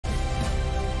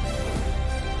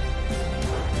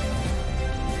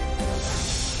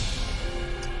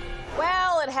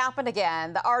happened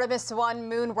again. The Artemis I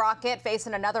moon rocket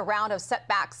facing another round of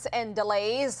setbacks and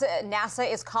delays.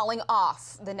 NASA is calling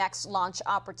off the next launch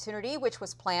opportunity, which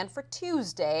was planned for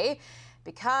Tuesday,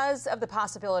 because of the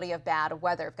possibility of bad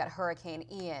weather. We've got Hurricane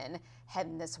Ian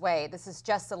heading this way. This is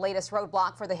just the latest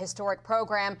roadblock for the historic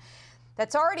program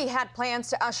that's already had plans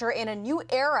to usher in a new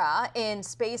era in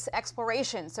space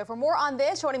exploration. So for more on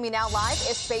this, joining me now live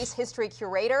is space history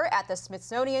curator at the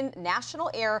Smithsonian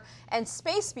National Air and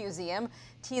Space Museum,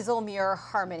 Teasel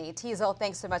Muir-Harmony. Teasel,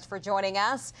 thanks so much for joining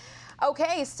us.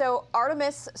 Okay, so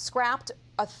Artemis scrapped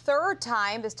a third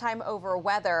time, this time over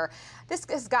weather. This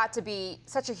has got to be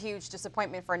such a huge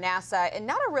disappointment for NASA and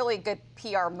not a really good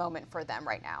PR moment for them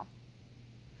right now.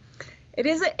 It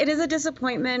is a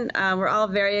disappointment. We're all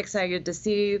very excited to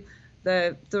see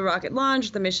the rocket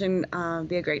launch, the mission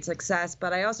be a great success.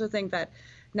 But I also think that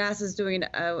NASA is doing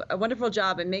a wonderful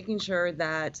job in making sure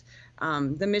that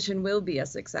the mission will be a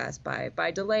success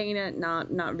by delaying it,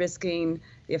 not risking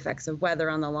the effects of weather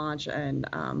on the launch, and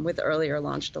with earlier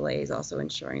launch delays, also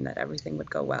ensuring that everything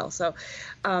would go well. So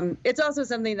it's also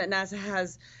something that NASA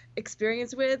has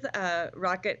experience with.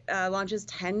 Rocket launches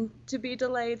tend to be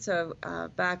delayed. So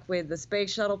back with the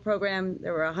space shuttle program,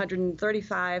 there were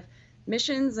 135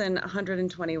 missions and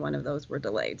 121 of those were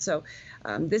delayed. So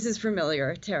this is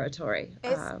familiar territory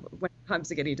when it comes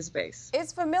to getting to space.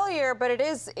 It's familiar, but it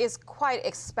is quite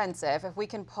expensive. If we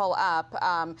can pull up,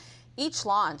 each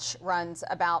launch runs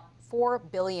about $4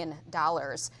 billion.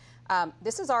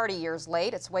 This is already years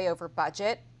late. It's way over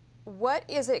budget. What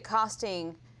is it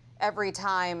costing every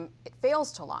time it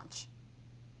fails to launch?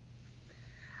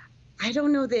 I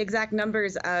don't know the exact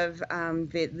numbers of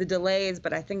the delays,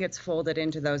 but I think it's folded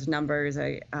into those numbers.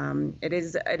 It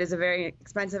is a very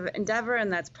expensive endeavor,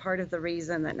 and that's part of the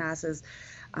reason that NASA's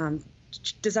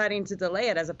deciding to delay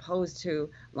it as opposed to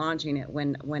launching it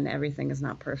when everything is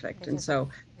not perfect. And so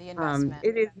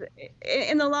it is,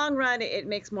 in the long run, it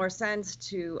makes more sense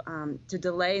to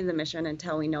delay the mission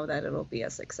until we know that it'll be a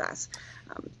success.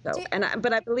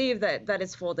 But I believe that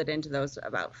it's folded into those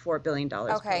about $4 billion per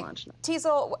launch.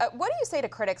 Teasel, what do you say to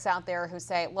critics out there who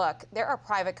say, look, there are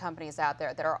private companies out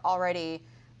there that are already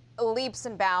leaps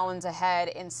and bounds ahead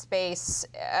in space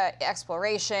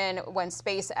exploration? When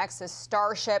SpaceX's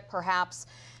Starship perhaps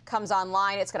comes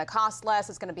online, it's going to cost less,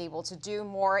 it's going to be able to do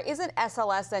more. Isn't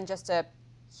SLS then just a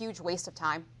huge waste of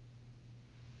time?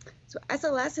 So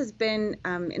SLS has been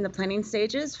in the planning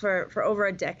stages for over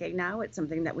a decade now. It's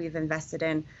something that we've invested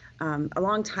in a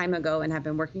long time ago and have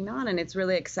been working on, and it's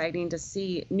really exciting to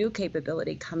see new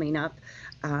capability coming up.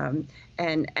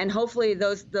 And hopefully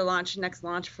the next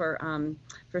launch for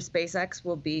SpaceX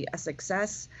will be a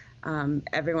success.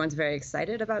 Everyone's very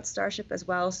excited about Starship as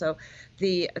well. So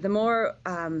the more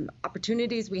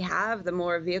opportunities we have, the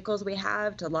more vehicles we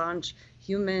have to launch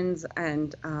humans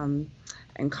and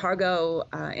cargo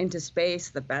into space,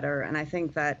 the better. And I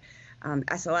think that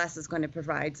SLS is going to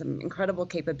provide some incredible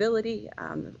capability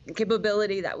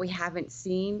that we haven't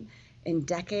seen in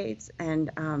decades.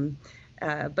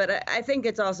 But I think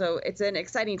it's an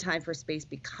exciting time for space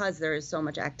because there is so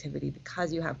much activity,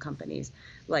 because you have companies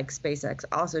like SpaceX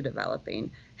also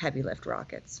developing heavy lift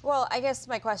rockets. Well, I guess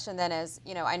my question then is,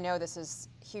 I know this is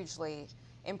hugely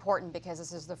important because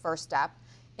this is the first step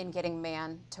in getting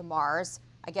man to Mars.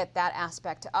 I get that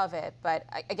aspect of it, but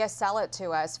I guess sell it to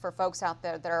us for folks out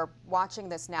there that are watching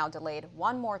this now delayed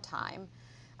one more time.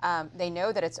 They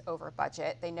know that it's over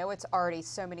budget. They know it's already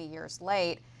so many years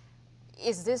late.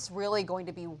 Is this really going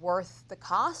to be worth the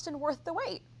cost and worth the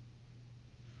wait?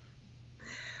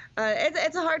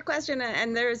 It's a hard question,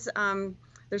 and there's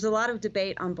a lot of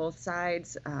debate on both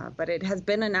sides, but it has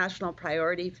been a national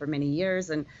priority for many years.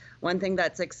 And one thing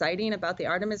that's exciting about the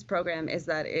Artemis program is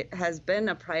that it has been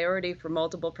a priority for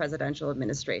multiple presidential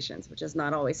administrations, which is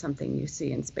not always something you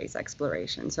see in space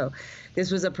exploration. So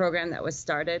this was a program that was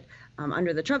started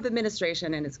under the Trump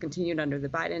administration, and it's continued under the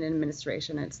Biden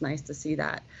administration. And it's nice to see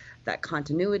that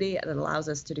continuity. It allows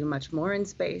us to do much more in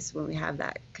space when we have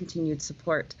that continued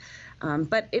support.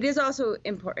 But it is also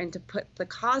important to put the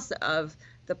cost of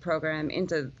the program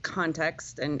into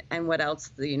context and what else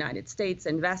the United States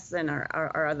invests in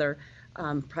our other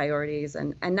priorities.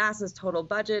 And NASA's total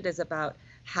budget is about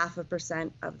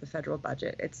 0.5% of the federal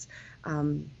budget.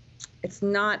 It's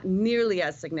not nearly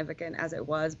as significant as it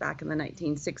was back in the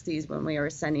 1960s when we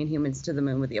were sending humans to the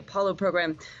moon with the Apollo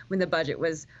program, when the budget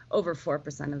was over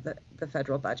 4% of the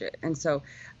federal budget. And so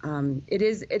it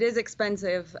is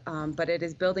expensive, but it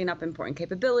is building up important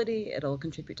capability. It'll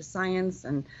contribute to science.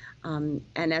 And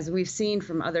as we've seen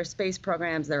from other space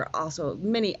programs, there are also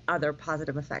many other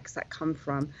positive effects that come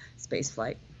from space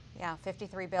flight. Yeah,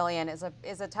 53 billion is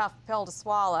a tough pill to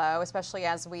swallow, especially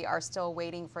as we are still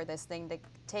waiting for this thing to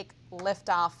take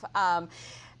liftoff.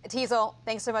 Teasel,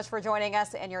 thanks so much for joining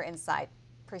us and your insight.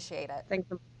 Appreciate it. Thanks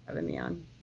for having me on.